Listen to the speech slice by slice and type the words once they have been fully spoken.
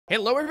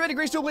Hello everybody,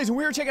 GrayStillPlays, and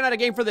we're checking out a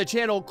game for the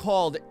channel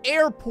called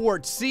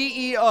Airport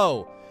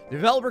CEO. The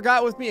developer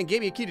got with me and gave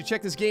me a key to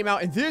check this game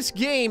out, and this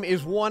game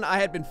is one I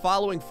had been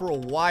following for a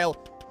while.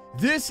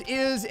 This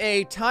is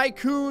a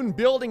Tycoon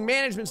building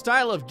management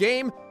style of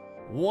game,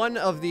 one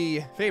of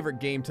the favorite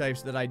game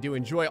types that I do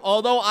enjoy,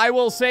 although I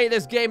will say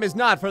this game is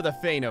not for the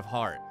faint of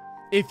heart.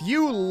 If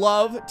you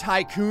love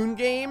Tycoon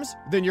games,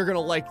 then you're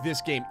gonna like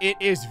this game. It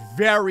is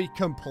very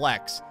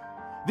complex.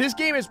 This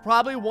game is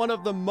probably one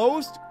of the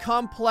most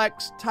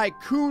complex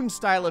Tycoon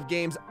style of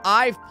games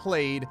I've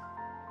played,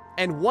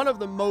 and one of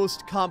the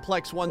most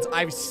complex ones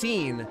I've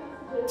seen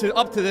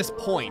up to this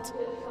point.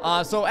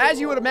 So as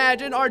you would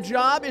imagine, our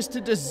job is to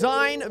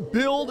design,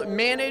 build,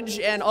 manage,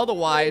 and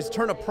otherwise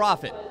turn a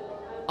profit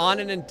on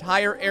an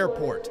entire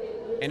airport.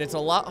 And it's a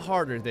lot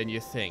harder than you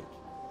think.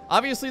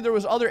 Obviously, there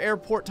was other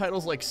airport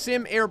titles like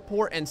Sim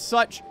Airport and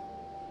such.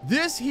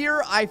 This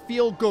here, I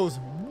feel, goes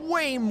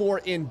way more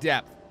in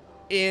depth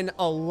in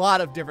a lot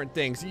of different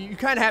things. You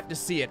kind of have to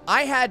see it.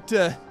 I had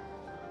to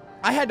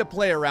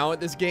play around with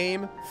this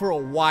game for a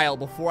while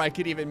before I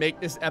could even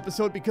make this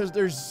episode because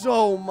there's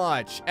so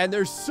much, and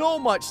there's so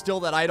much still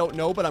that I don't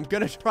know, but I'm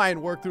gonna try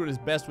and work through it as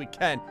best we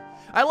can.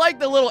 I like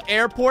the little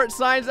airport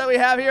signs that we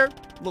have here,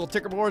 little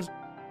ticker boards.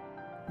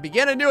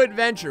 Begin a new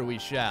adventure, we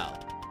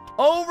shall.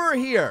 Over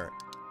here,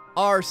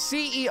 our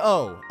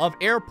CEO of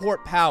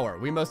Airport Power.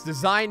 We must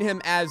design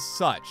him as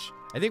such.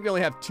 I think we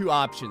only have two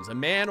options, a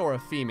man or a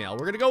female.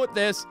 We're gonna go with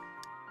this.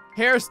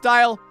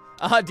 Hairstyle.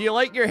 Do you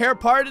like your hair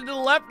parted to the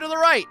left or the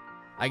right?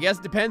 I guess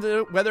it depends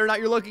on whether or not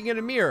you're looking in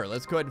a mirror.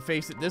 Let's go ahead and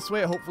face it this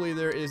way. Hopefully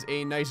there is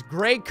a nice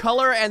gray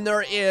color, and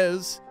there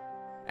is,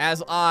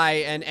 as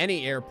I and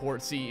any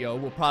airport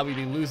CEO will probably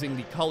be losing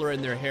the color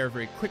in their hair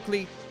very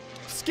quickly.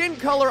 Skin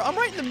color, I'm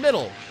right in the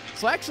middle.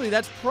 So actually,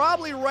 that's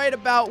probably right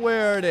about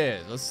where it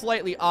is. A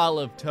slightly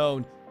olive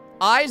tone.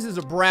 Eyes is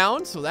a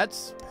brown, so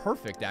that's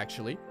perfect,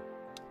 actually.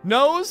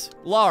 Nose,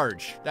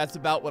 large. That's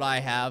about what I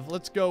have.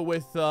 Let's go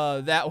with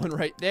that one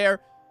right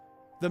there.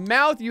 The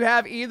mouth, you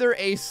have either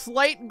a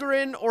slight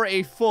grin or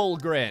a full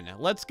grin.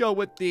 Let's go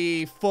with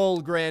the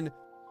full grin.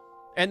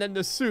 And then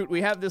the suit,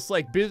 we have this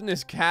like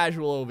business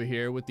casual over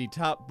here with the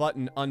top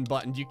button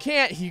unbuttoned. You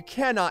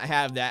cannot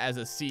have that as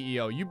a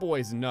CEO. You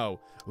boys know.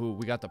 Ooh,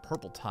 we got the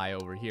purple tie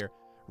over here.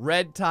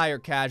 Red tie or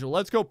casual.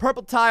 Let's go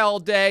purple tie all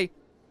day.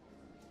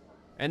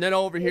 And then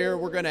over here,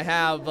 we're gonna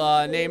have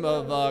name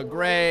of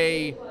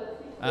Gray,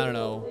 I don't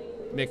know,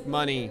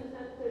 McMoney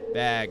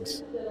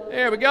bags.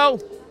 There we go.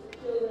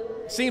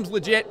 Seems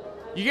legit.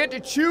 You get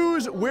to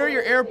choose where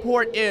your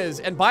airport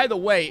is. And by the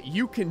way,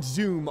 you can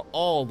zoom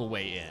all the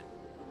way in.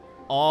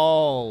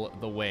 All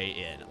the way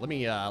in. Let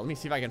me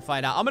see if I can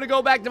find out. I'm gonna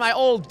go back to my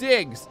old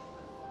digs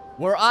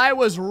where I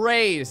was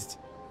raised.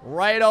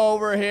 Right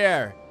over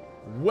here.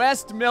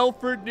 West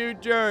Milford, New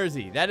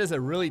Jersey. That is a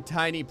really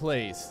tiny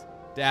place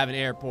to have an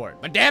airport.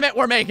 But damn it,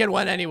 we're making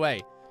one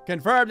anyway.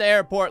 Confirm the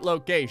airport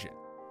location.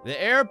 The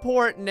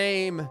airport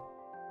name,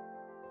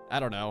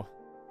 I don't know.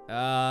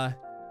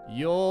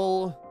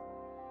 You'll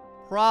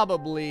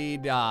probably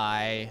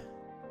die.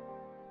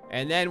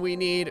 And then we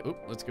need,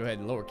 let's go ahead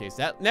and lowercase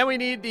that. And then we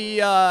need the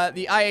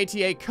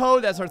IATA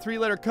code. That's our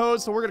 3-letter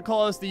code. So we're gonna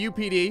call this the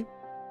UPD.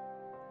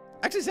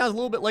 Actually sounds a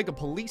little bit like a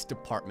police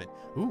department.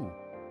 Ooh.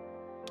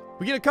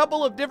 We get a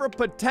couple of different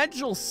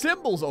potential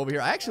symbols over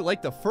here. I actually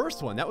like the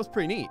first one. That was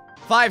pretty neat.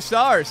 5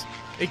 stars.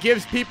 It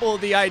gives people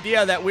the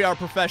idea that we are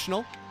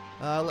professional.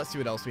 Let's see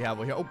what else we have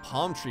over here. Oh,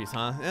 palm trees,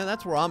 huh? Yeah,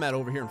 that's where I'm at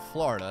over here in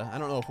Florida. I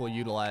don't know if we'll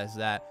utilize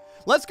that.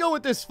 Let's go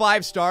with this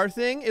 5-star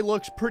thing. It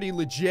looks pretty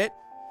legit.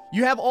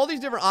 You have all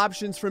these different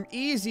options from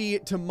easy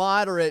to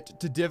moderate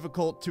to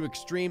difficult to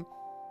extreme.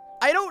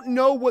 I don't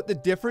know what the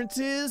difference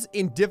is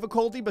in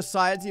difficulty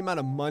besides the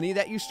amount of money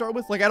that you start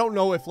with. Like, I don't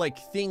know if, like,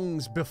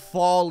 things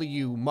befall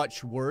you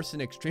much worse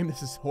in extreme.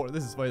 This is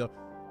funny, though.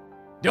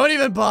 Don't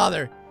even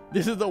bother.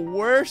 This is the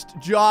worst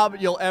job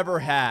you'll ever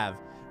have.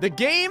 The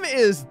game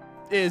is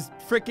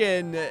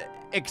freaking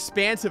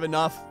expansive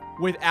enough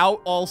without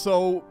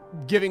also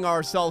giving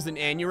ourselves an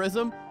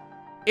aneurysm.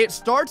 It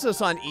starts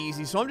us on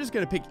easy, so I'm just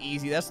going to pick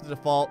easy. That's the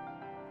default.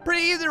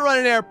 Pretty easy to run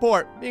an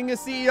airport. Being a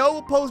CEO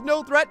will pose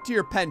no threat to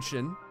your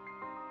pension.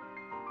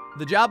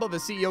 The job of a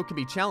CEO can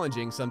be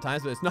challenging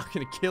sometimes, but it's not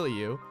going to kill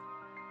you.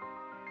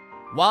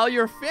 While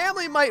your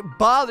family might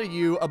bother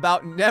you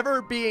about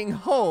never being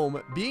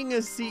home, being a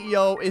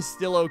CEO is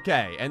still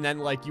okay. And then,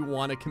 like, you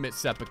want to commit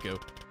seppuku.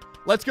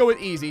 Let's go with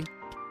easy.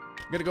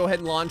 I'm going to go ahead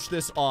and launch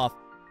this off.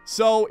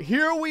 So,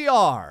 here we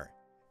are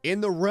in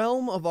the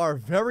realm of our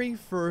very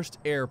first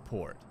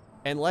airport.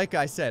 And like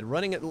I said,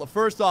 running it,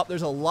 first off,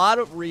 there's a lot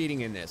of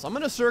reading in this. I'm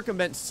going to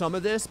circumvent some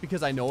of this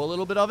because I know a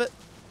little bit of it.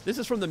 This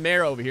is from the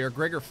mayor over here,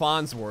 Gregor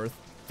Farnsworth.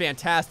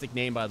 Fantastic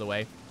name, by the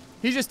way.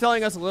 He's just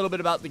telling us a little bit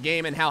about the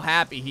game and how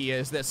happy he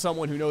is that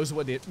someone who knows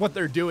what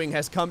they're doing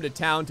has come to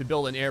town to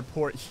build an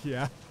airport.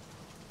 Yeah.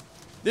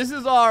 This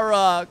is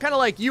our kind of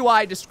like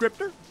UI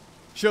descriptor.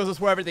 Shows us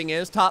where everything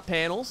is. Top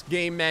panels,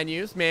 game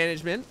menus,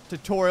 management,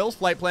 tutorials,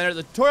 flight planner.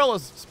 The tutorial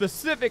is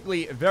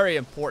specifically very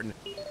important.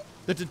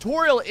 The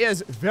tutorial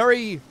is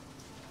very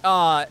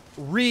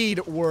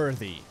read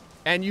worthy.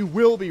 And you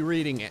will be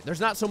reading it.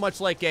 There's not so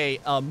much like a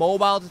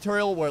mobile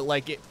tutorial where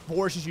like it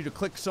forces you to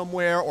click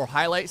somewhere or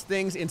highlights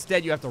things.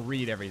 Instead, you have to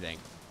read everything.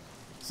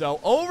 So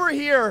over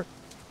here,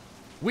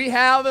 we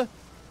have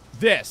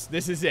this.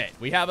 This is it.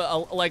 We have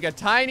like a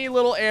tiny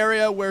little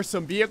area where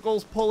some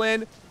vehicles pull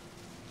in.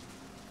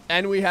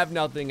 And we have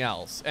nothing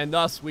else. And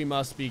thus, we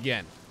must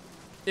begin.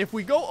 If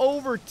we go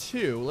over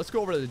to, let's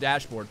go over to the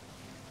dashboard.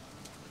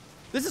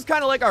 This is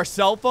kind of like our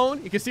cell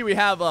phone. You can see we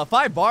have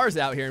 5 bars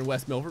out here in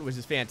West Milford, which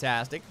is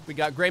fantastic. We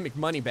got Gray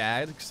McMoney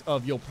bags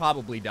of You'll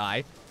Probably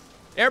Die.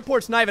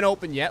 Airport's not even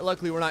open yet.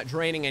 Luckily, we're not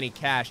draining any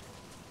cash.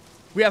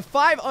 We have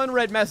 5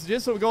 unread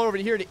messages, so we go over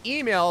here to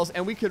emails,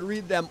 and we could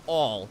read them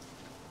all.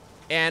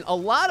 And a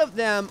lot of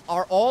them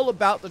are all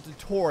about the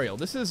tutorial.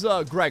 This is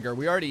Gregor.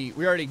 We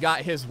already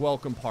got his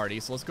welcome party,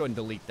 so let's go ahead and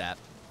delete that.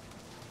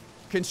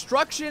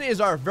 Construction is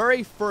our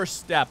very first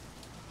step.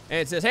 And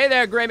it says, hey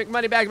there, Gray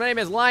McMoneybags. My name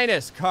is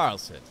Linus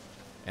Carlson.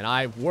 And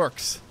I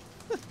works.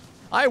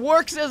 I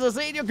works as a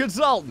senior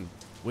consultant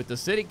with the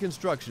City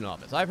Construction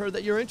Office. I've heard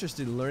that you're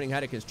interested in learning how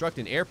to construct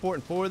an airport,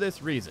 and for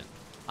this reason,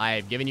 I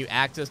have given you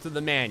access to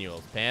the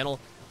manuals panel,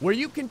 where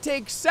you can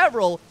take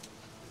several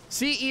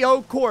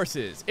CEO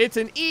courses. It's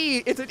an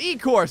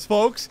e-course,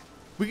 folks.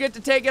 We get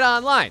to take it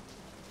online.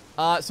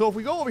 So if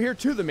we go over here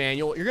to the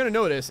manual, you're going to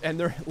notice, and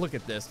look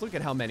at this. Look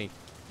at how many.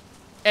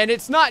 And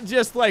it's not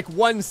just like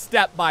one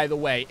step, by the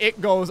way.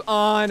 It goes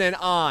on and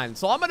on.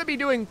 So I'm going to be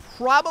doing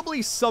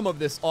probably some of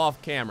this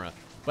off camera.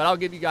 But I'll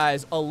give you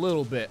guys a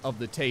little bit of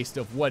the taste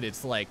of what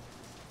it's like.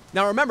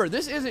 Now remember,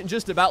 this isn't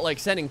just about like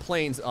sending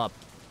planes up.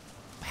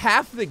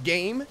 Half the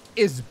game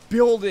is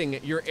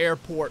building your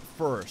airport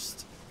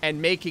first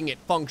and making it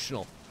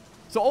functional.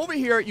 So over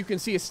here, you can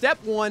see a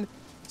step 1,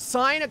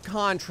 sign a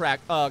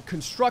contract,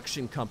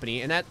 construction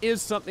company, and that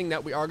is something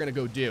that we are going to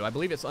go do. I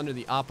believe it's under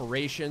the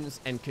operations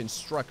and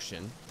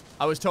construction.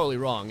 I was totally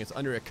wrong. It's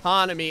under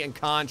economy and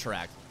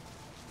contract.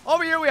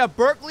 Over here we have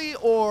Berkeley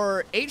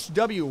or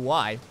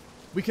HWY.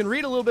 We can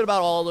read a little bit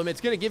about all of them.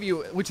 It's going to give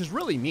you, which is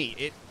really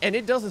neat. And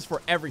it does this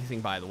for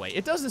everything, by the way.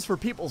 It does this for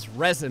people's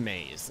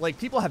resumes. Like,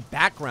 people have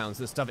backgrounds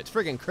and stuff. It's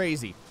friggin'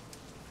 crazy.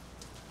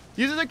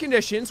 These are the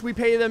conditions. We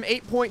pay them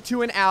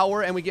 $8.2 an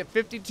hour, and we get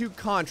 52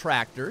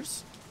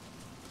 contractors.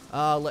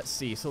 Let's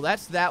see. So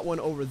that's that one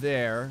over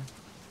there.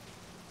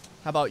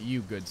 How about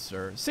you, good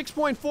sir?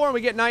 6.4 and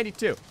we get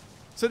 92.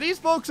 So these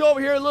folks over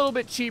here are a little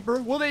bit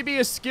cheaper. Will they be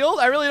as skilled?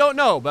 I really don't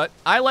know, but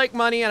I like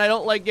money and I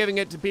don't like giving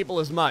it to people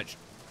as much.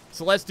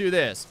 So let's do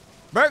this.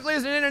 Berkeley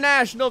is an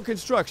international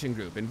construction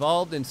group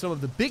involved in some of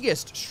the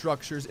biggest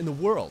structures in the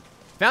world.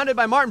 Founded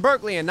by Martin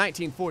Berkeley in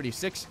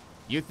 1946.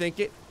 You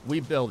think it, we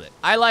build it.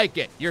 I like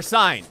it. You're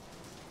signed.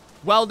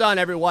 Well done,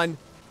 everyone.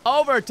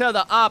 Over to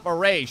the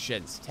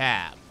operations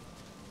tab.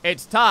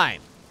 It's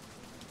time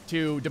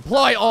to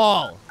deploy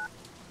all.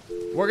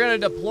 We're going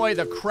to deploy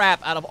the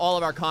crap out of all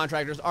of our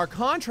contractors. Our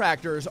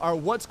contractors are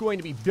what's going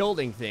to be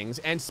building things.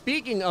 And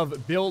speaking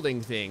of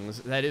building things,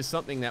 that is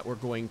something that we're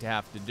going to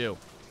have to do.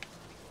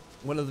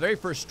 One of the very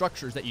first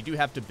structures that you do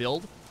have to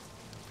build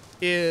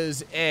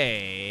is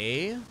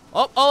a...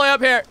 Oh, all the way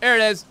up here. There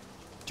it is.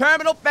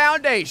 Terminal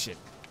foundation.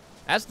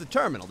 That's the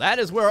terminal.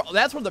 That's where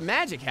the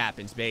magic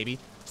happens, baby.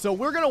 So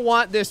we're going to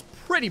want this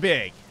pretty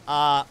big.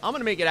 I'm going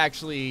to make it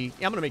actually...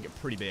 Yeah, I'm going to make it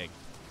pretty big.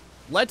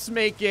 Let's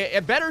make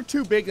it... Better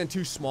too big than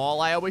too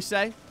small, I always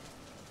say.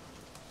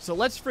 So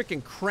let's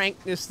freaking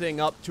crank this thing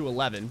up to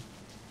 11.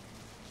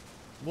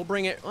 We'll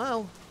bring it...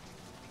 Well...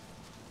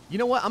 You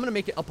know what? I'm going to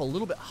make it up a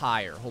little bit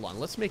higher. Hold on.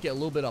 Let's make it a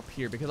little bit up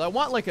here. Because I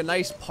want, like, a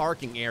nice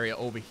parking area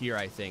over here,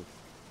 I think.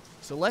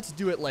 So let's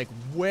do it, like,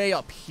 way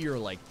up here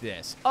like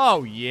this.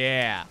 Oh,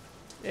 yeah.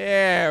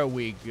 There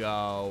we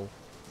go.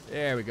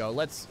 There we go.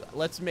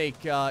 Let's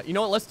make, you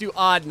know what? Let's do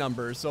odd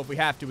numbers. So if we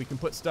have to, we can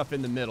put stuff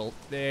in the middle.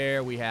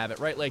 There we have it.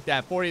 Right like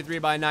that. 43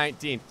 by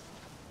 19.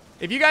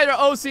 If you guys are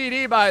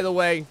OCD, by the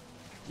way,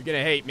 you're going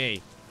to hate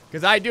me.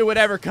 Because I do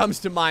whatever comes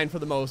to mind for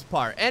the most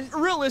part. And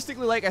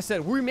realistically, like I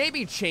said, we may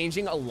be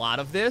changing a lot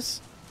of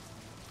this.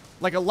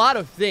 Like, a lot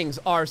of things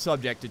are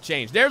subject to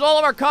change. There's all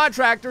of our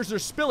contractors. They're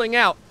spilling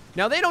out.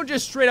 Now, they don't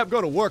just straight up go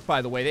to work,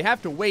 by the way. They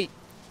have to wait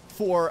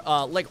for,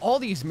 like, all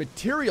these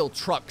material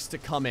trucks to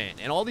come in.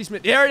 And all these...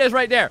 There it is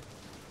right there.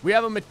 We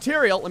have a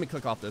material... Let me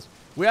click off this.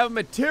 We have a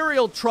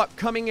material truck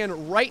coming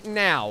in right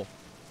now.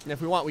 And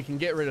if we want, we can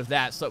get rid of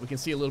that so that we can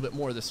see a little bit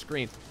more of the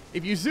screen.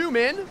 If you zoom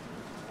in...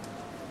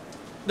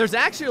 There's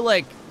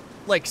actually,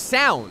 like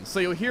sounds.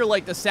 So you'll hear,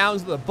 like, the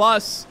sounds of the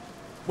bus.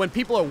 When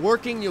people are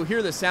working, you'll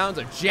hear the sounds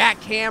of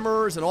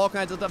jackhammers and all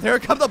kinds of stuff. There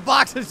come the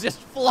boxes just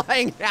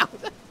flying out.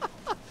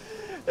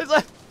 It's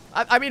like,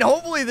 I mean,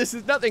 hopefully this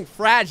is nothing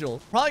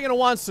fragile. Probably going to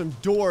want some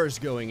doors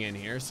going in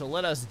here, so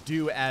let us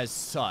do as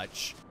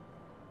such.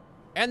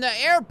 And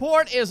the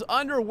airport is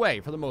underway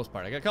for the most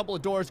part. I got a couple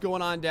of doors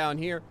going on down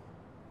here.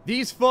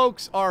 These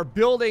folks are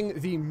building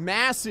the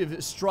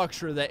massive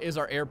structure that is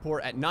our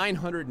airport at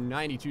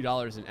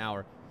 $992 an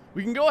hour.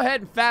 We can go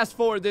ahead and fast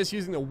forward this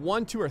using the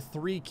 1, 2, or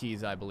 3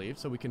 keys, I believe.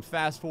 So we can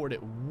fast forward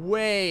it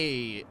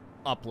way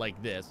up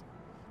like this.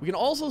 We can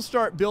also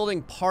start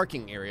building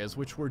parking areas,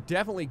 which we're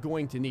definitely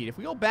going to need. If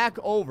we go back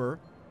over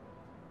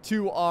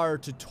to our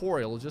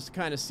tutorial, just to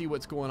kind of see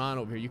what's going on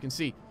over here, you can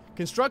see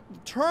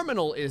construct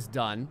terminal is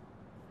done.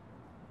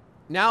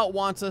 Now it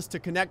wants us to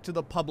connect to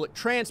the public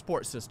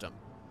transport system.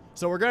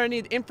 So we're going to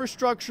need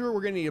infrastructure,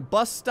 we're going to need a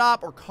bus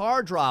stop or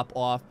car drop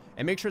off,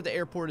 and make sure the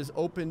airport is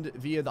opened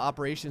via the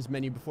operations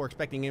menu before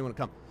expecting anyone to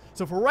come.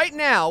 So for right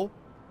now,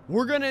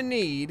 we're going to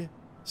need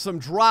some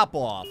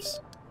drop-offs.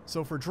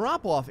 So for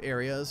drop-off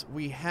areas,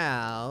 we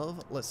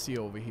have, let's see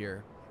over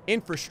here,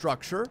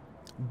 infrastructure,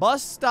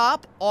 bus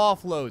stop,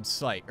 offload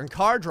site, and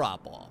car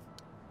drop-off.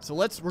 So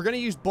we're going to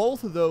use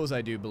both of those,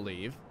 I do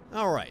believe.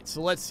 All right,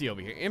 so let's see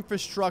over here.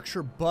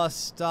 Infrastructure, bus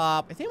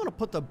stop. I think I'm going to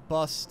put the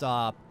bus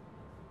stop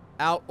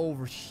out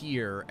over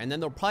here, and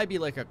then there'll probably be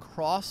like a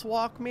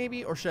crosswalk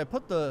maybe, or should I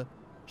put the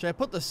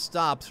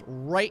stops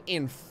right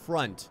in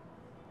front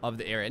of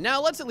the area?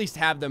 Now, let's at least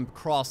have them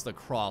cross the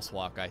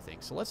crosswalk, I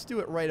think. So let's do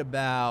it right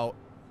about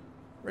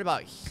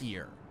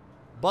here.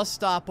 Bus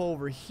stop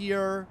over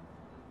here.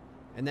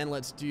 And then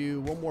let's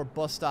do one more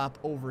bus stop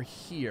over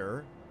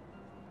here.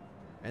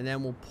 And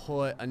then we'll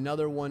put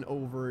another one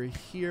over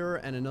here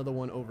and another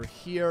one over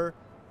here.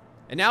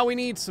 And now we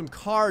need some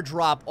car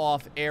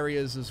drop-off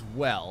areas as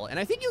well. And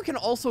I think you can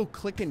also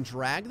click and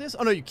drag this.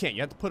 Oh, no, you can't.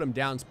 You have to put them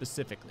down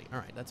specifically. All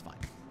right, that's fine.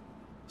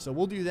 So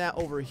we'll do that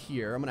over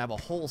here. I'm going to have a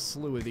whole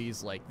slew of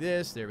these like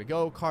this. There we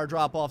go. Car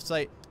drop-off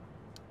site.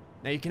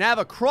 Now, you can have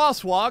a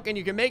crosswalk, and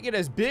you can make it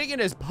as big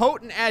and as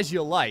potent as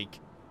you like.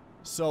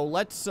 So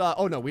let's,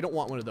 oh, no, we don't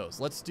want one of those.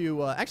 Let's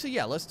do, actually,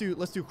 yeah, let's do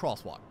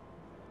crosswalk.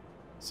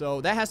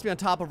 So that has to be on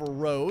top of a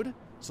road.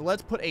 So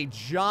let's put a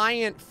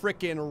giant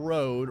frickin'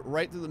 road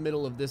right through the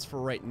middle of this for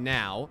right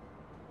now.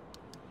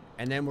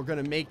 And then we're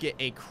going to make it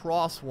a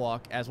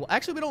crosswalk as well.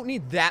 Actually, we don't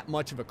need that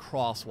much of a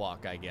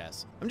crosswalk, I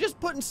guess. I'm just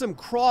putting some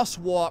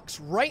crosswalks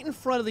right in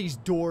front of these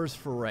doors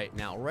for right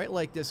now. Right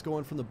like this,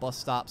 going from the bus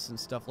stops and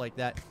stuff like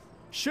that.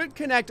 Should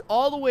connect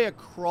all the way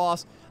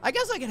across. I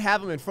guess I could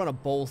have them in front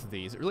of both of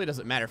these. It really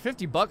doesn't matter.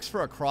 50 bucks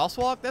for a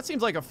crosswalk? That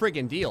seems like a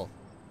friggin' deal.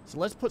 So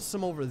let's put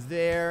some over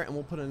there, and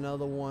we'll put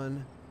another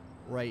one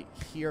right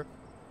here.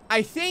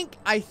 I think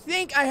I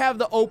have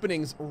the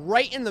openings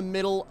right in the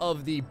middle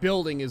of the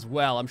building as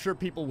well. I'm sure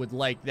people would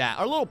like that.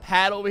 Our little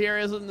pad over here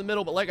isn't in the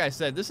middle, but like I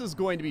said, this is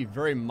going to be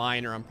very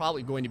minor. I'm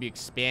probably going to be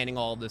expanding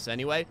all of this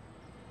anyway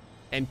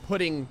and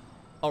putting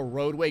a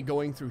roadway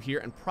going through here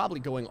and probably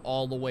going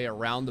all the way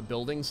around the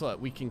building so that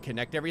we can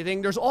connect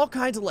everything. There's all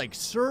kinds of like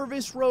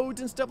service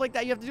roads and stuff like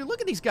that you have to do.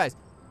 Look at these guys.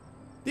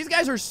 These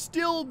guys are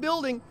still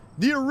building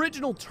the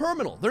original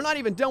terminal. They're not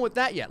even done with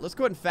that yet. Let's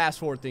go ahead and fast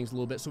forward things a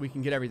little bit so we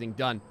can get everything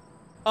done.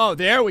 Oh,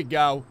 there we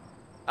go.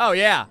 Oh,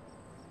 yeah.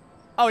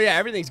 Oh, yeah,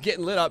 everything's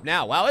getting lit up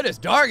now. Wow, it is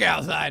dark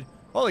outside.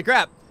 Holy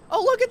crap.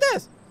 Oh, look at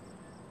this.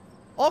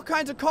 All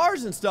kinds of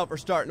cars and stuff are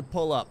starting to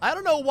pull up. I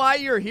don't know why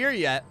you're here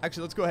yet.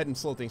 Actually, let's go ahead and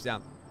slow things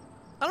down.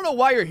 I don't know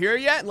why you're here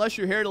yet, unless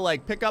you're here to,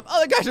 like, pick up.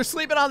 Oh, the guys are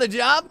sleeping on the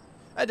job?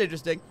 That's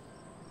interesting.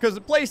 Because the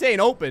place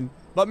ain't open.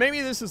 But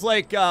maybe this is,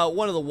 like,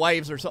 one of the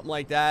wives or something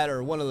like that,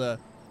 or one of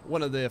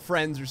the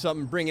friends or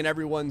something, bringing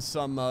everyone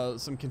some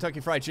Kentucky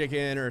Fried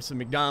Chicken or some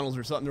McDonald's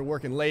or something. They're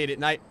working late at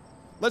night.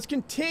 Let's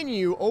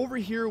continue over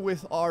here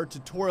with our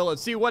tutorial and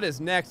see what is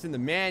next in the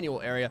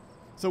manual area.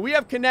 So we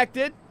have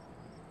connected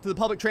to the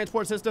public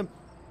transport system.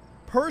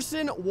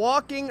 Person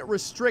walking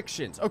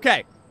restrictions.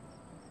 Okay.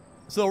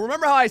 So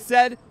remember how I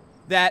said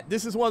that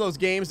this is one of those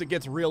games that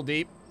gets real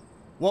deep?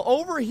 Well,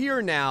 over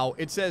here now,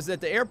 it says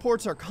that the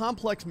airports are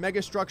complex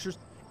megastructures.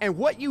 And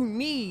what you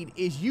need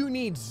is you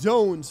need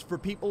zones for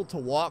people to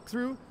walk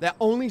through that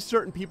only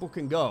certain people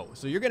can go.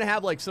 So you're going to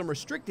have like some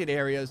restricted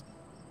areas.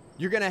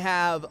 You're going to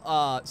have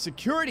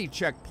security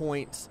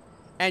checkpoints.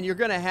 And you're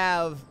going to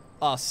have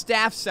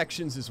staff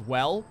sections as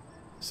well.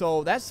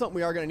 So that's something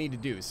we are going to need to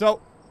do.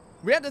 So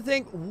we have to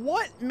think,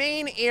 what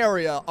main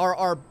area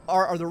are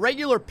the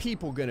regular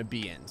people going to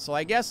be in? So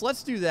I guess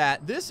let's do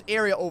that. This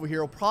area over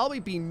here will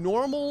probably be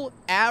normal,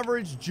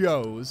 average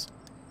Joes.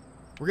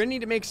 We're going to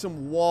need to make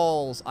some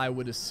walls, I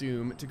would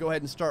assume, to go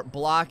ahead and start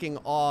blocking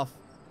off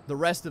the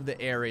rest of the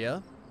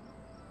area.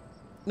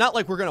 Not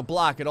like we're going to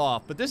block it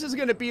off, but this is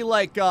going to be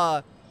like,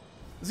 the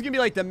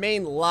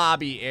main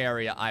lobby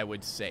area, I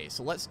would say.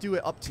 So let's do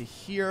it up to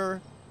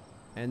here.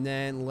 And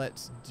then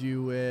let's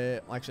do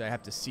it. Actually, I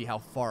have to see how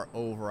far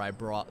over I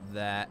brought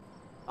that.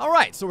 All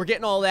right, so we're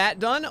getting all that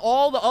done.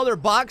 All the other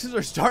boxes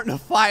are starting to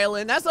file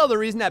in. That's the other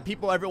reason that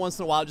people every once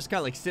in a while just kind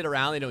of like sit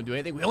around. They don't do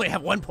anything. We only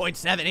have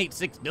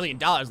 $1.786 million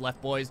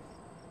left, boys.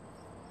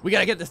 We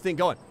got to get this thing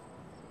going.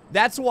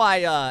 That's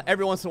why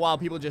every once in a while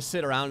people just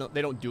sit around.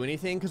 They don't do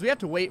anything because we have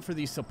to wait for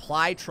these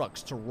supply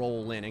trucks to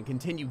roll in and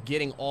continue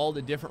getting all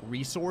the different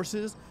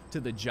resources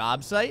to the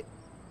job site.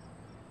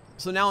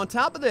 So now on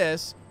top of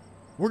this,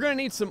 we're going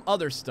to need some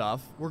other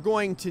stuff. We're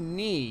going to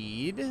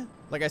need,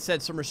 like I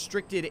said, some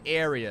restricted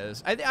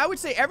areas. I would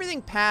say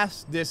everything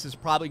past this is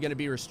probably going to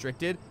be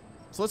restricted.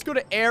 So let's go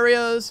to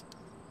areas.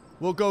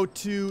 We'll go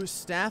to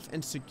staff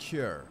and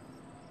secure.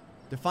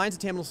 Defines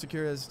the terminal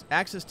secure as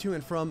access to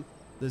and from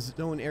The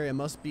zone area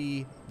must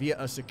be via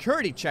a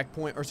security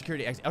checkpoint or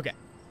security exit. Okay,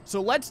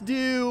 so let's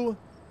do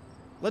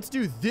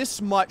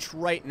this much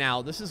right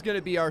now. This is going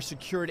to be our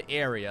secured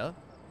area.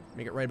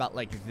 Make it right about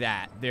like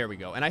that. There we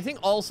go. And I think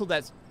also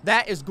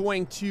that is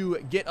going to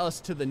get us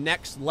to the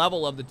next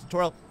level of the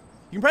tutorial.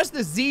 You can press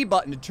the Z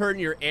button to turn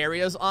your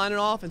areas on and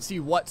off and see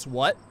what's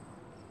what.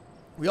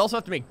 We also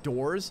have to make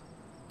doors,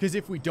 because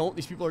if we don't,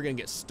 these people are going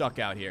to get stuck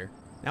out here.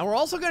 Now, we're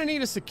also going to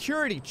need a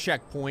security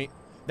checkpoint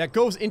that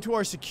goes into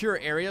our secure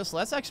area, so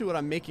that's actually what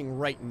I'm making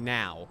right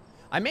now.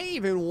 I may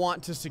even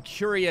want to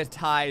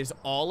securitize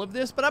all of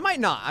this, but I might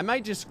not. I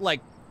might just,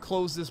 like,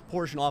 close this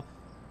portion off.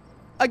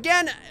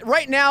 Again,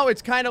 right now,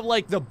 it's kind of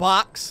like the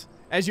box.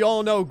 As you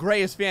all know,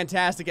 Gray is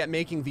fantastic at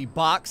making the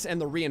box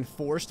and the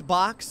reinforced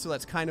box, so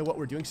that's kind of what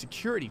we're doing.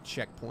 Security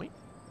checkpoint.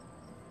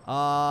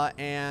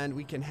 And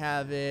we can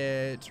have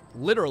it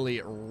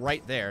literally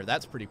right there.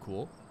 That's pretty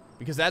cool,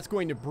 because that's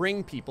going to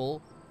bring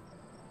people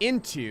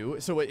into,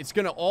 so it's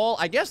going to all,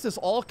 I guess this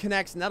all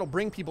connects, and that'll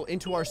bring people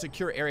into our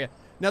secure area.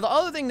 Now, the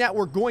other thing that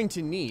we're going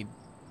to need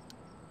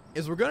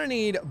is we're going to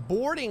need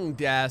boarding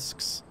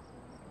desks.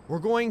 We're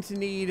going to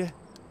need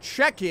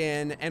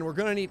check-in, and we're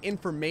going to need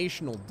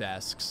informational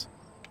desks.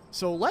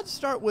 So let's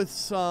start with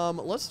some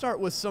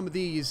of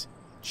these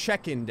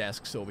check-in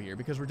desks over here,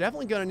 because we're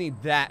definitely going to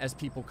need that as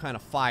people kind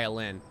of file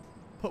in.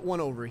 Put one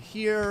over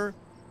here.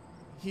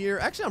 Here.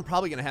 Actually, I'm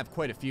probably going to have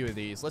quite a few of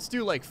these. Let's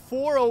do like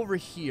 4 over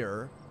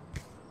here.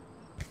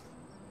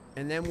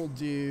 And then we'll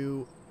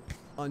do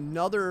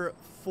another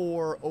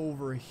 4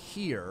 over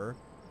here.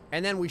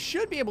 And then we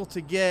should be able to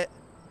get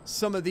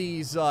some of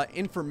these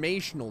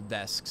informational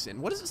desks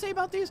in. What does it say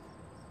about these?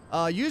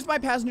 Used by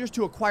passengers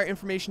to acquire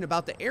information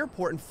about the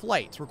airport and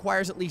flights.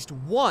 Requires at least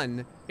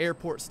 1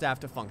 airport staff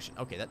to function.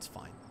 Okay, that's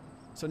fine.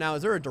 So now,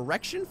 is there a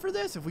direction for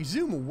this? If we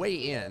zoom way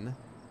in,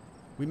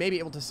 we may be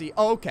able to see...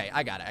 Oh, okay,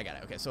 I got it.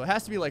 Okay, so it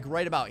has to be like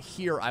right about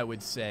here, I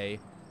would say,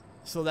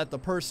 so that the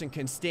person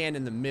can stand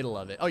in the middle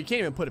of it. Oh, you can't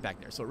even put it back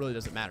there, so it really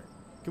doesn't matter.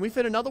 Can we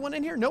fit another one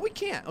in here? No, we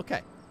can't.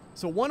 Okay.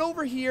 So 1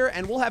 over here,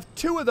 and we'll have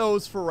 2 of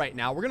those for right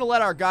now. We're going to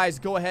let our guys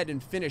go ahead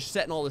and finish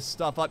setting all this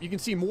stuff up. You can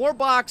see more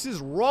boxes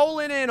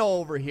rolling in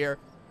over here.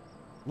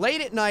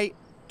 Late at night,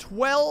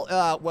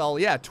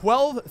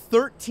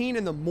 12:13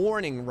 in the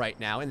morning right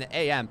now, in the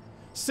AM.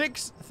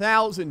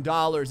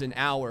 $6,000 an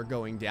hour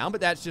going down,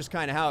 but that's just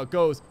kind of how it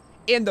goes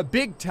in the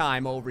big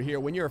time over here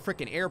when you're a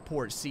freaking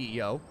airport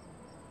CEO.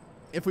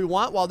 If we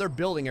want, while they're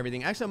building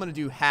everything, actually I'm going to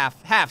do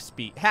half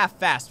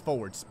fast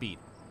forward speed.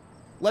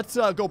 Let's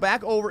go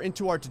back over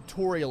into our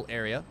tutorial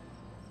area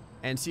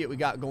and see what we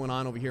got going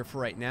on over here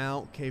for right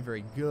now. Okay,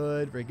 very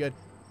good, very good.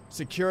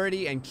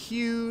 Security and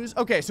queues.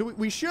 Okay, so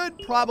we should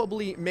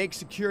probably make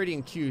security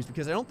and queues,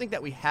 because I don't think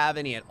that we have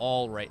any at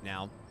all right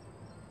now.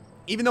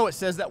 Even though it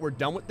says that we're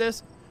done with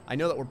this, I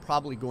know that we're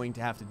probably going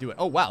to have to do it.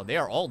 Oh, wow, they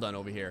are all done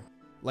over here.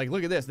 Like,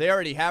 look at this. They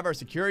already have our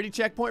security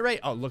checkpoint,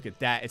 right? Oh, look at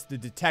that. It's the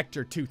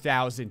Detector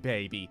 2000,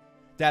 baby.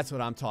 That's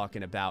what I'm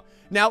talking about.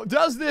 Now,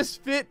 does this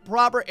fit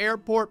proper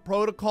airport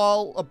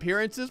protocol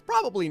appearances?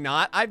 Probably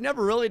not. I've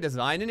never really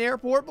designed an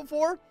airport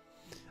before.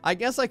 I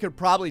guess I could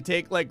probably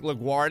take, like,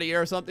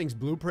 LaGuardia or something's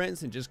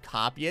blueprints and just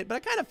copy it. But I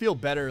kind of feel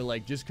better,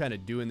 like, just kind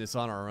of doing this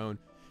on our own.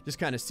 Just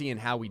kind of seeing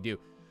how we do.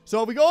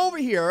 So if we go over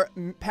here,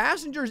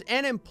 passengers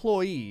and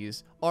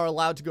employees are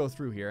allowed to go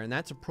through here, and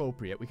that's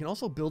appropriate. We can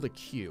also build a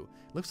queue.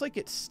 Looks like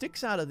it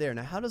sticks out of there.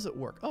 Now, how does it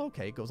work? Oh,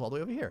 okay, it goes all the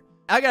way over here.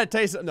 I gotta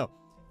tell you something, though.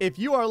 If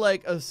you are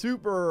like a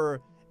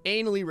super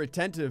anally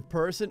retentive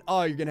person,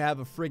 oh, you're gonna have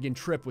a friggin'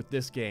 trip with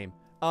this game.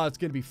 Oh, it's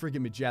gonna be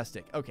friggin'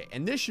 majestic. Okay,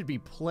 and this should be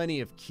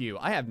plenty of queue.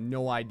 I have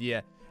no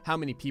idea how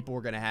many people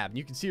we're gonna have. And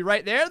you can see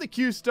right there, the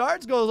queue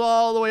starts, goes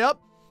all the way up.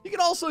 You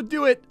can also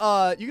do it,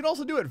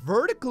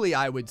 vertically,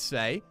 I would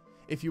say,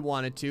 if you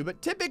wanted to.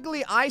 But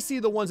typically, I see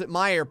the ones at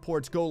my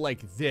airports go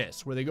like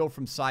this, where they go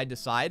from side to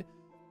side.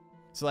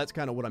 So that's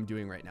kind of what I'm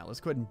doing right now. Let's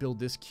go ahead and build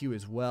this queue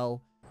as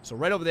well. So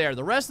right over there.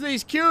 The rest of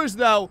these queues,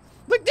 though,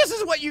 look, this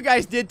is what you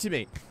guys did to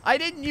me. I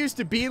didn't used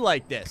to be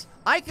like this.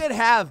 I could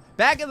have,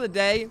 back in the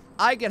day,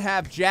 I could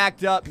have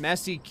jacked up,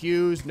 messy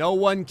queues. No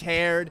one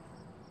cared.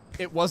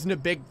 It wasn't a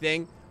big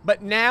thing.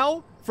 But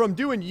now, from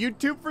doing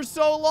YouTube for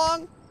so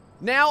long,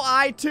 now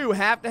I, too,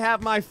 have to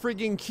have my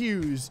friggin'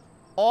 queues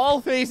all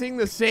facing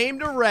the same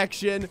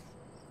direction,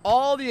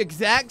 all the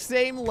exact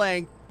same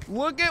length.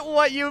 Look at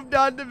what you've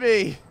done to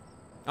me.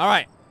 All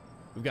right.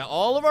 We've got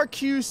all of our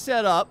queues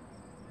set up.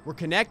 We're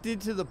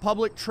connected to the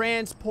public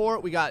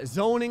transport. We got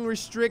zoning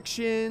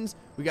restrictions.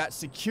 We got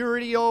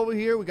security over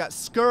here. We got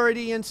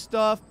security and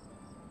stuff.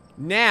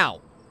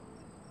 Now,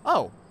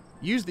 oh,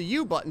 use the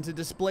U button to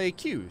display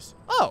queues.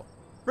 Oh,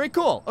 very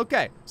cool.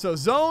 Okay, so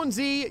Zone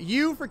Z,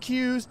 U for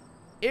queues,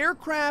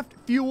 aircraft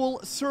fuel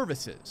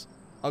services.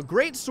 A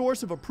great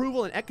source of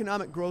approval and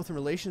economic growth in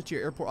relation to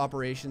your airport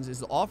operations is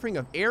the offering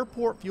of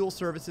airport fuel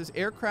services.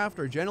 Aircraft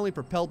are generally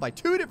propelled by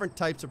 2 different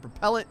types of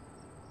propellant,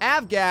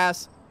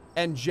 avgas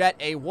and Jet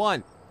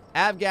A1.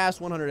 Avgas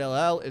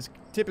 100LL is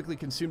typically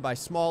consumed by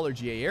smaller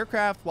GA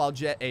aircraft, while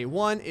Jet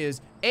A1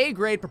 is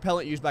A-grade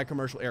propellant used by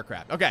commercial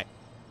aircraft. Okay,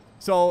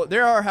 So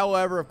there are,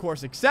 however, of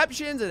course,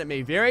 exceptions, and it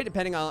may vary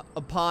depending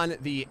upon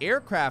the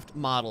aircraft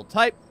model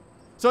type.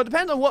 So it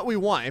depends on what we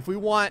want. If we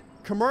want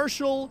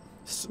commercial,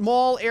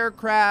 small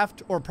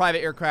aircraft, or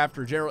private aircraft,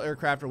 or general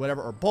aircraft, or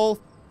whatever, or both,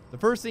 the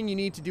first thing you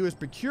need to do is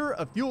procure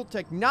a fuel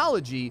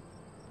technology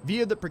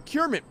via the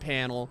procurement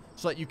panel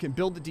so that you can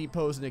build the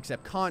depots and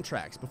accept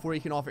contracts. Before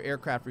you can offer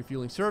aircraft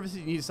refueling services,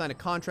 you need to sign a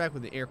contract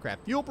with an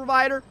aircraft fuel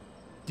provider.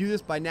 Do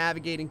this by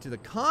navigating to the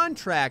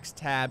Contracts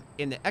tab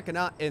in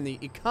the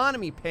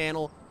Economy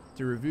panel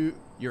to review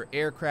your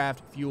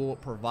aircraft fuel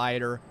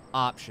provider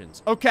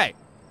options. Okay.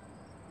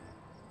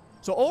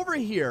 So over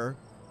here,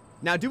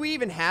 now do we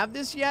even have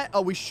this yet?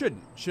 Oh, we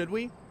shouldn't, should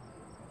we?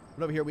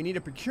 But over here, we need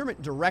a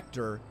procurement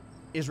director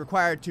is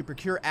required to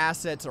procure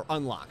assets or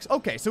unlocks.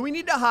 Okay, so we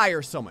need to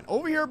hire someone.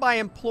 Over here by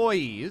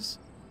employees.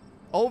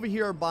 Over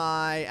here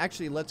by,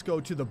 actually, let's go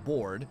to the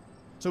board.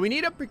 So we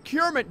need a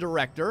procurement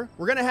director.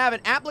 We're going to have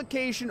an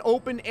application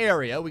open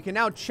area. We can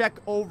now check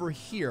over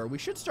here. We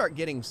should start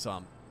getting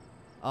some.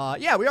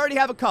 Yeah, we already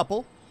have a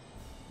couple.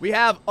 We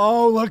have,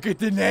 oh, look at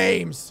the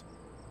names.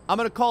 I'm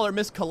going to call her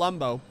Miss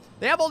Columbo.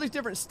 They have all these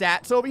different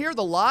stats. So over here,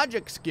 the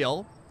logic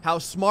skill, how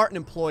smart an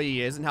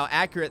employee is and how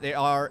accurate they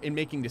are in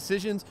making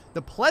decisions.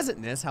 The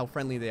pleasantness, how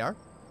friendly they are.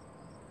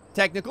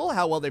 Technical,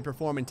 how well they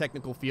perform in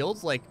technical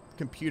fields like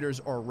computers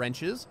or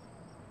wrenches.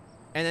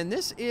 And then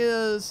this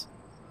is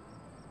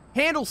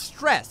handle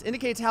stress,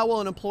 indicates how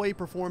well an employee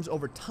performs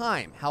over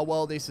time, how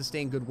well they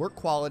sustain good work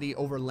quality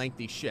over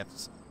lengthy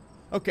shifts.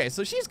 Okay,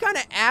 so she's kind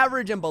of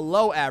average and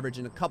below average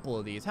in a couple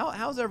of these.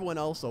 How's everyone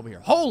else over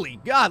here? Holy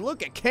God,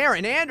 look at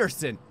Karen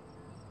Anderson.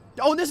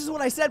 Oh, and this is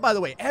what I said, by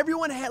the way.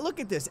 Look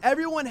at this.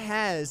 Everyone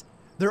has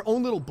their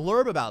own little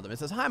blurb about them. It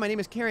says, hi, my name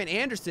is Karen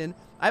Anderson.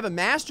 I have a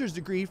master's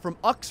degree from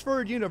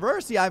Oxford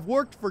University. I've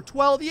worked for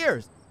 12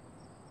 years.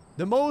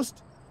 The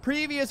most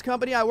previous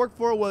company I worked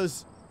for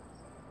was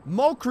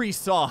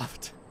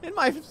Microsoft. In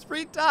my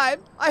free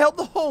time, I help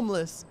the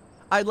homeless.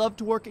 I'd love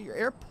to work at your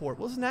airport.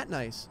 Wasn't that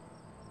nice?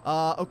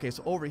 Okay,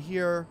 so over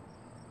here,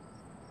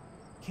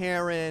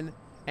 Karen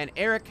and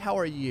Eric, how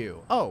are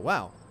you? Oh,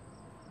 wow.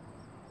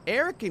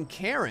 Eric and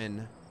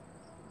Karen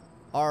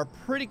are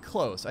pretty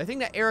close. I think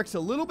that Eric's a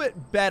little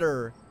bit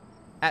better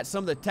at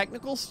some of the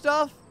technical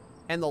stuff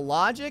and the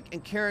logic,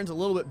 and Karen's a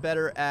little bit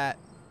better at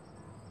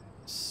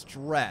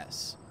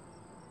stress.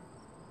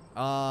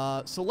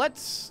 So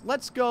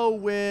let's go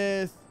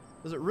with,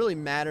 does it really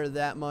matter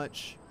that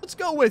much? Let's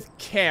go with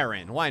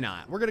Karen. Why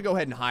not? We're gonna go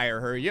ahead and hire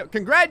her.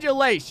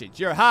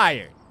 Congratulations, you're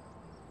hired.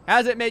 How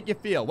does it make you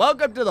feel?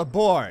 Welcome to the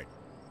board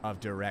of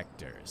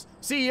directors.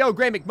 CEO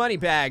Gray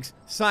McMoneybags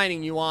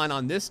signing you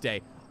on this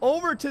day.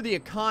 Over to the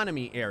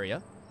economy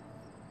area.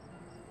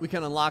 We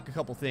can unlock a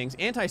couple things.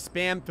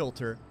 Anti-spam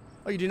filter.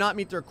 Oh, you do not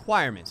meet the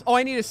requirements. Oh,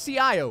 I need a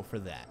CIO for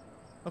that.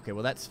 Okay,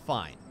 well, that's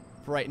fine.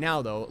 For right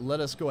now, though, let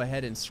us go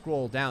ahead and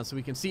scroll down so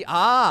we can see.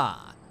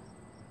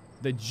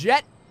 The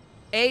Jet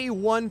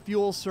A1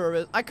 fuel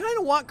service. I kind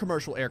of want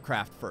commercial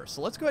aircraft first,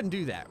 so let's go ahead and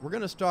do that. We're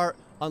going to start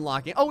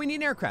unlocking. Oh, we need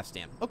an aircraft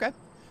stand. Okay.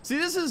 See,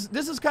 this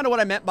is kind of what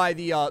I meant by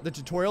the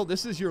tutorial.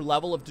 This is your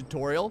level of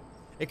tutorial.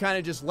 It kind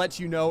of just lets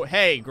you know,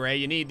 hey, Gray,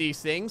 you need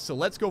these things, so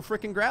let's go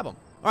frickin' grab them.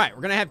 All right,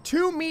 we're going to have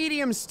 2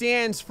 medium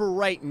stands for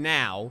right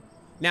now.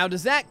 Now,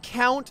 does that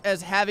count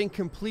as having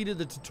completed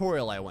the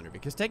tutorial, I wonder?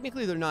 Because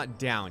technically they're not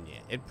down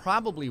yet. It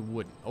probably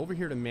wouldn't. Over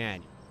here to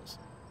manuals.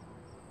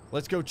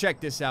 Let's go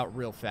check this out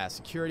real fast.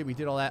 Security, we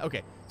did all that.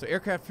 Okay, so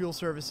aircraft fuel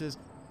services.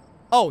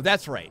 Oh,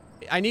 that's right.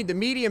 I need the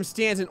medium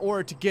stands in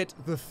order to get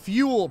the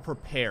fuel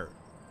prepared.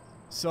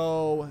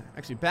 So,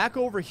 actually, back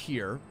over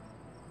here.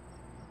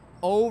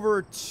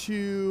 Over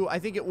to, I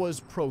think it was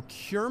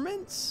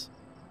procurements?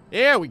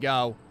 There we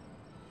go.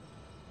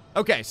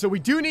 Okay, so we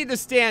do need the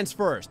stands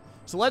first.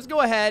 So let's go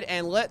ahead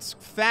and let's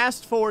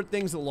fast forward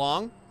things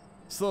along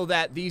so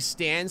that these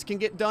stands can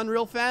get done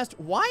real fast.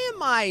 Why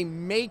am I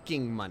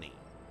making money?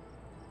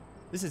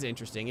 This is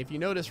interesting. If you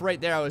notice right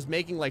there, I was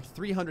making like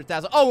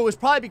 300,000. Oh, it was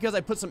probably because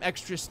I put some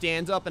extra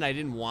stands up and I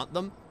didn't want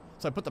them.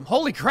 So I put them.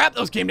 Holy crap,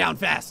 those came down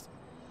fast.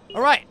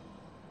 All right.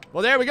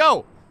 Well, there we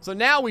go. So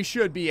now we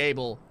should be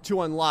able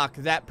to unlock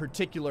that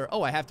particular...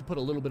 Oh, I have to put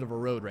a little bit of a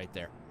road right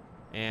there.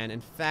 And in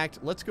fact,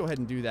 let's go ahead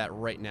and do that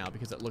right now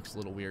because it looks a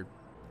little weird.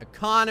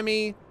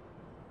 Economy,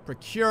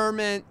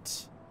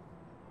 procurement,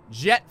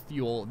 jet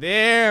fuel.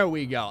 There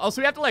we go. Oh,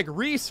 so we have to like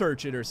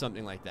research it or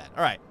something like that.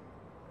 All right.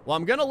 Well,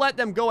 I'm going to let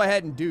them go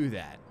ahead and do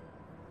that.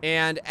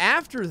 And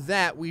after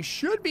that, we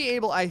should be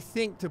able, I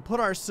think, to put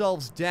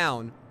ourselves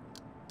down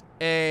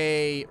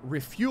a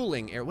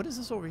refueling area. What is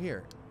this over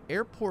here?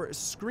 Airport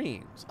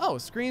screens. Oh,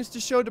 screens to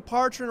show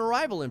departure and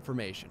arrival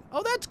information.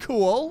 Oh, that's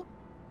cool.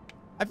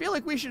 I feel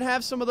like we should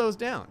have some of those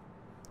down.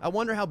 I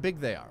wonder how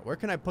big they are. Where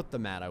can I put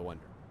them at, I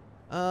wonder?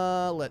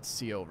 Let's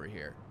see over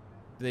here.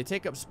 Do they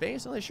take up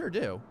space? Oh, they sure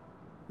do.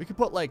 We could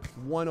put like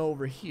one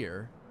over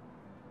here.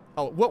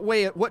 Oh,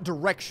 what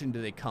direction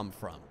do they come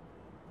from?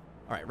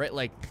 All right, right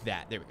like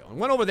that. There we go. And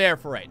one over there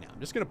for right now. I'm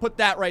just going to put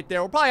that right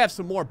there. We'll probably have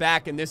some more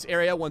back in this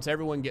area once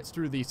everyone gets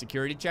through the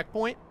security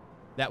checkpoint.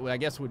 That would, I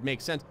guess, would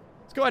make sense.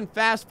 Let's go ahead and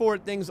fast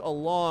forward things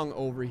along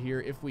over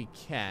here if we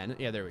can.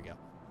 Yeah, there we go.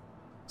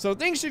 So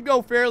things should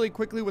go fairly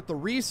quickly with the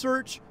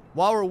research.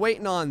 While we're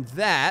waiting on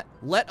that,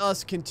 let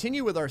us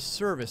continue with our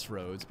service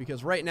roads,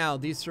 because right now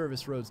these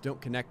service roads don't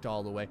connect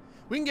all the way.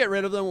 We can get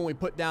rid of them when we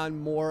put down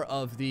more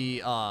of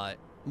the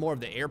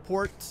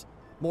airports,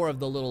 more of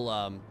the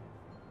little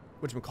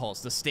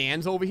whatchamacallits, the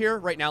stands over here.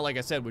 Right now, like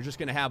I said, we're just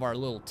gonna have our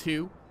little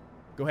 2.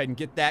 Go ahead and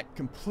get that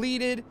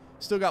completed.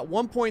 Still got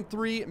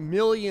 $1.3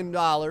 million,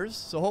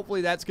 so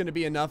hopefully that's gonna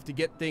be enough to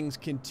get things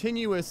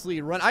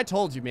continuously run. I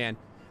told you, man,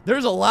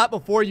 there's a lot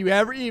before you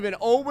ever even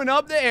open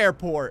up the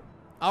airport.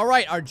 All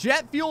right, our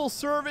jet fuel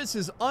service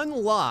is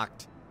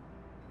unlocked,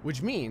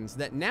 which means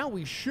that now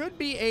we should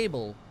be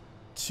able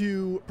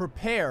to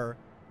prepare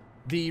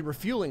the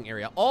refueling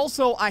area.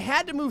 Also, I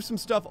had to move some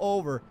stuff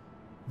over.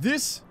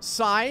 This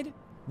side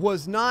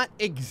was not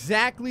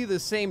exactly the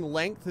same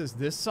length as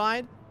this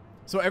side,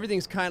 so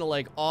everything's kind of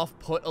like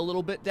off-put a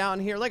little bit down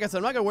here. Like I said,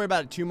 I'm not gonna worry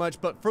about it too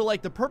much, but for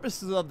like the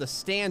purposes of the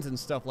stands and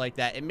stuff like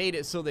that, it made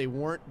it so they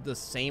weren't the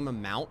same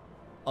amount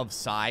of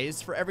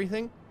size for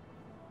everything.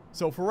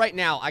 So for right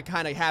now, I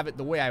kind of have it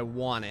the way I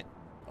want it.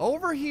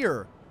 Over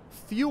here,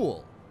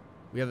 fuel.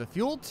 We have a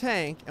fuel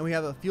tank and we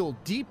have a fuel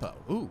depot.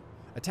 Ooh,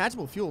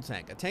 attachable fuel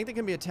tank. A tank that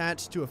can be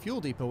attached to a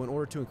fuel depot in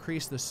order to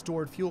increase the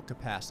stored fuel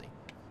capacity.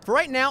 For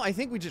right now, I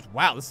think we just,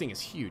 wow, this thing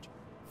is huge.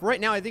 For right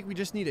now, I think we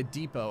just need a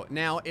depot.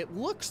 Now, it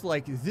looks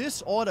like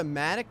this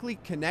automatically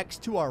connects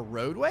to our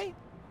roadway,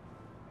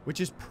 which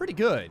is pretty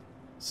good.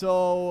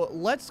 So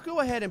let's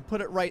go ahead and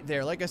put it right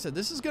there. Like I said,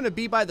 this is going to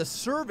be by the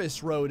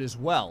service road as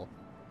well.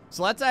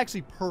 So that's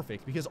actually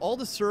perfect because all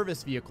the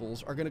service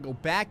vehicles are going to go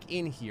back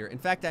in here. In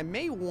fact, I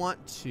may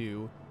want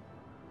to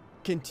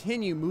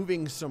continue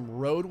moving some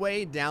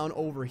roadway down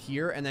over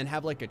here and then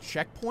have like a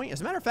checkpoint.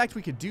 As a matter of fact,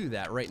 we could do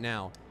that right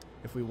now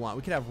if we want.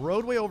 We could have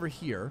roadway over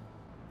here.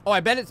 Oh, I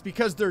bet it's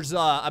because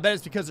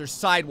there's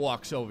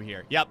sidewalks over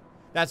here. Yep,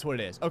 that's what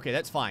it is. Okay,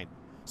 that's fine.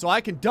 So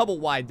I can double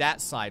wide that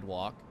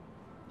sidewalk.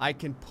 I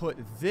can put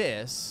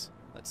this,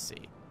 let's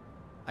see.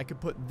 I could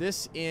put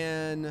this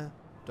in.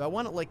 Do I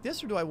want it like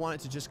this or do I want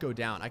it to just go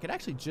down? I could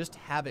actually just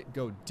have it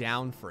go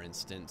down, for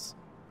instance.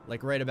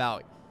 Like right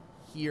about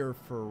here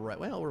for right,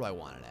 well, where do I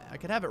want it at? I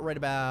could have it right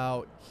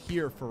about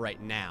here for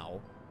right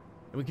now.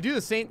 And we could do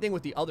the same thing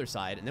with the other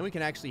side, and then we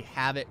can actually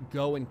have it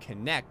go and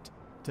connect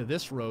to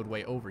this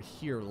roadway over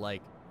here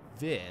like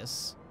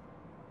this.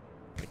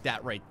 Like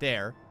that right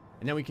there.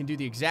 And then we can do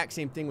the exact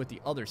same thing with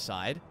the other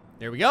side.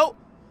 There we go.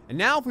 And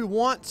now if we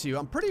want to,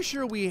 I'm pretty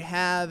sure we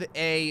have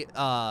a,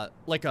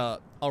 like a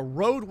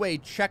roadway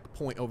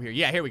checkpoint over here.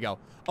 Yeah, here we go.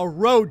 A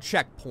road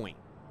checkpoint.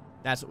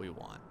 That's what we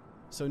want.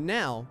 So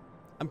now,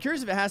 I'm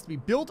curious if it has to be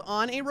built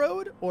on a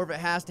road or if it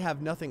has to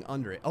have nothing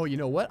under it. Oh, you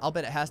know what? I'll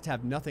bet it has to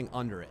have nothing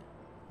under it.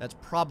 That's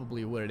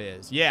probably what it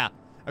is. Yeah.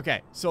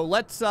 Okay, so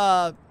let's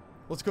go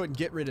ahead and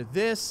get rid of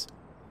this.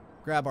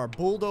 Grab our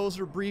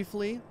bulldozer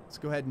briefly. Let's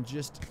go ahead and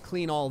just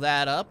clean all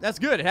that up. That's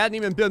good. It hadn't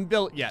even been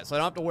built yet, so I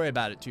don't have to worry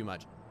about it too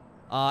much.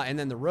 And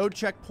then the road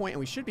checkpoint, and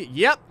we should be,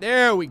 yep,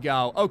 there we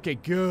go. Okay,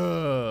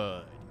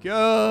 good,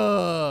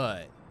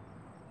 good.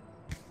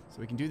 So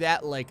we can do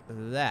that like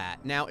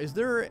that. Now, is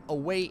there a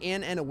way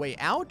in and a way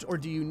out, or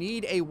do you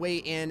need a way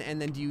in,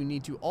 and then do you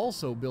need to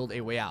also build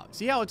a way out?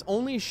 See how it's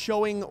only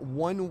showing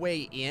one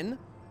way in?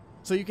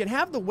 So you can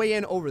have the way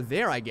in over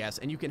there, I guess,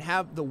 and you can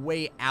have the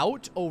way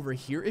out over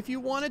here if you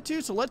wanted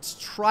to. So let's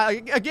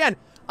try, again,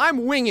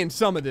 I'm winging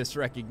some of this,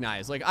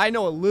 recognize. Like, I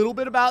know a little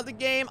bit about the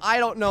game. I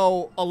don't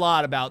know a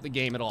lot about the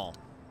game at all.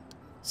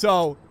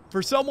 So,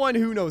 for someone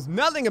who knows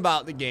nothing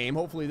about the game,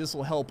 hopefully this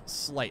will help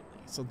slightly.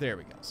 So, there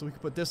we go. So, we can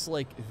put this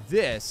like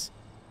this.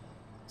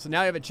 So,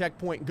 now we have a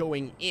checkpoint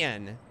going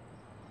in.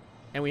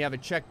 And we have a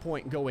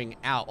checkpoint going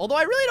out. Although,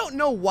 I really don't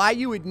know why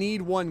you would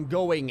need one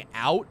going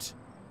out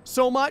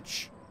so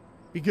much.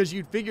 Because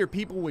you'd figure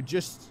people would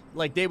just,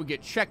 like, they would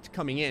get checked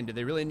coming in. Do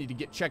they really need to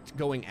get checked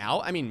going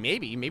out? I mean,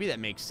 maybe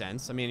that makes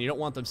sense. I mean, you don't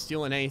want them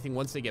stealing anything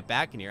once they get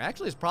back in here.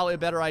 Actually, it's probably a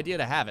better idea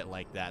to have it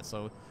like that.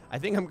 So, I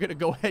think I'm going to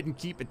go ahead and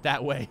keep it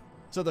that way.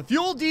 So, the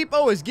fuel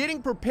depot is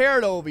getting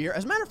prepared over here.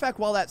 As a matter of fact,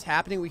 while that's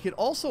happening, we could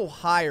also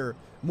hire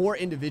more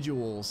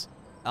individuals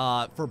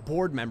for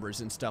board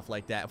members and stuff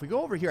like that. If we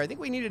go over here, I think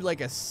we needed, like,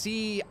 a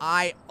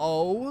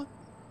CIO,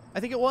 I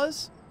think it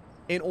was,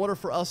 in order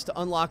for us to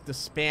unlock the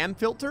spam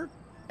filter.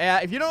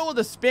 If you don't know what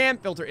the spam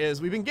filter is,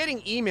 we've been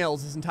getting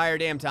emails this entire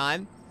damn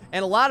time.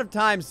 And a lot of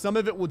times, some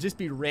of it will just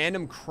be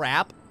random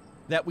crap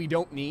that we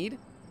don't need.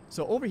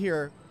 So over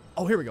here,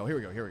 oh, here we go.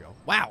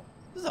 Wow,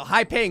 this is a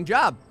high-paying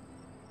job.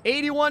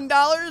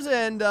 $81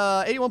 and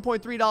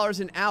 $81.3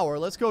 an hour.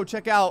 Let's go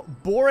check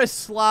out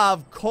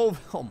Borislav Kov.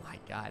 Oh, my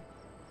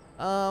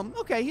God.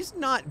 Okay, he's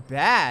not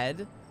bad.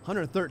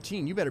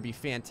 113, you better be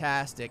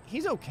fantastic.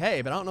 He's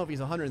okay, but I don't know if he's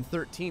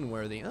 113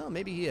 worthy. Oh,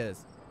 maybe he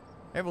is.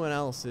 Everyone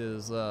else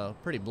is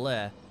pretty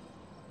bleh.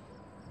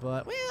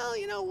 But, well,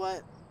 you know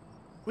what?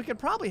 We could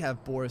probably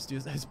have Boris do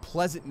this. His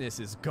pleasantness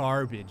is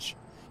garbage.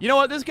 You know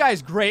what? This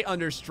guy's great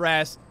under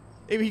stress.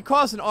 If he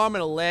costs an arm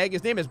and a leg,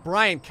 his name is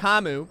Brian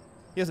Camus.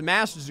 He has a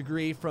master's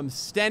degree from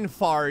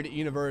Stanford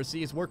University.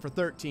 He's worked for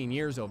 13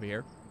 years over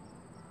here.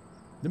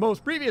 The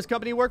most previous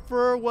company he worked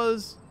for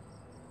was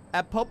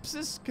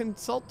Apopsis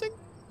Consulting.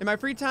 In my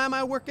free time,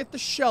 I work at the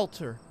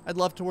shelter. I'd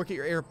love to work at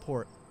your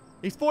airport.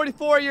 He's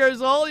 44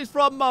 years old. He's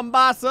from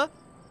Mombasa.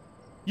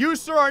 You,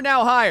 sir, are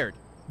now hired.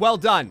 Well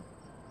done.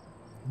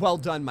 Well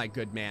done, my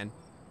good man.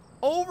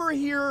 Over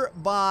here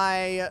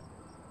by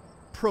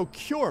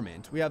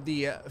procurement, we have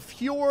the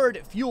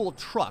Fjord Fuel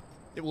Truck.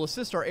 It will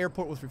assist our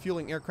airport with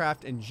refueling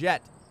aircraft and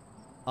jet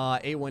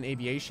A1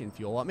 aviation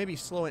fuel. While it may be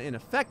slow and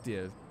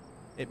ineffective,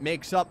 it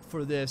makes up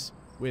for this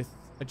with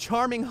a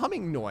charming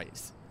humming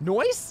noise.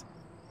 Noise?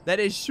 That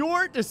is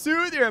sure to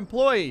soothe your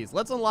employees.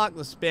 Let's unlock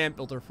the spam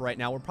filter for right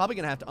now. We're probably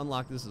going to have to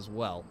unlock this as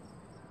well.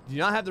 Do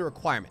not have the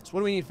requirements. What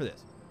do we need for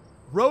this?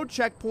 Road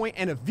checkpoint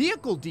and a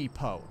vehicle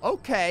depot.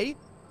 Okay.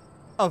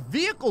 A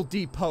vehicle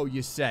depot,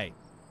 you say?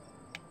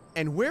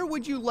 And where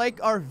would you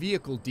like our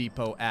vehicle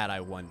depot at,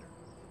 I wonder?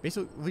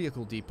 Basic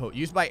vehicle depot.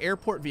 Used by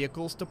airport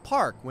vehicles to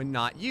park when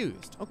not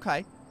used.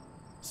 Okay.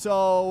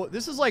 So,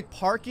 this is like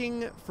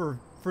parking for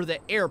the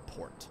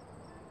airport.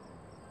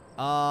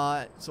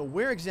 So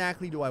where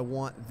exactly do I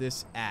want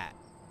this at?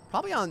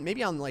 Probably on,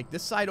 maybe on like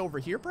this side over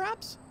here,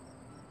 perhaps?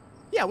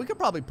 Yeah, we could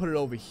probably put it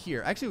over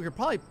here. Actually, we could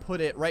probably put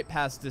it right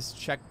past this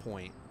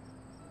checkpoint.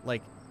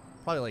 Like,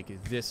 probably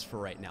like this for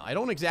right now. I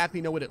don't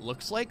exactly know what it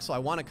looks like, so I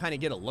want to kind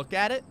of get a look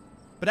at it.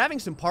 But having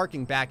some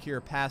parking back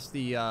here past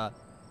the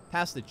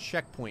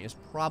checkpoint is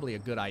probably a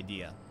good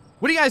idea.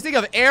 What do you guys think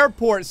of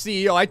Airport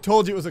CEO? I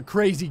told you it was a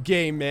crazy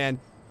game, man.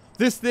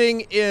 This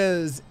thing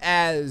is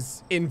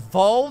as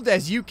involved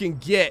as you can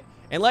get.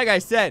 And like I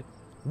said,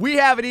 we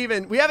haven't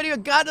even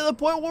gotten to the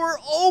point where we're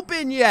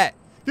open yet.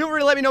 Feel free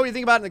to let me know what you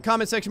think about it in the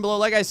comment section below.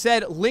 Like I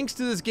said, links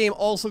to this game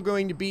also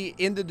going to be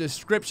in the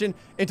description.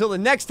 Until the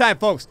next time,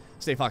 folks,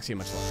 stay foxy and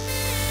much love.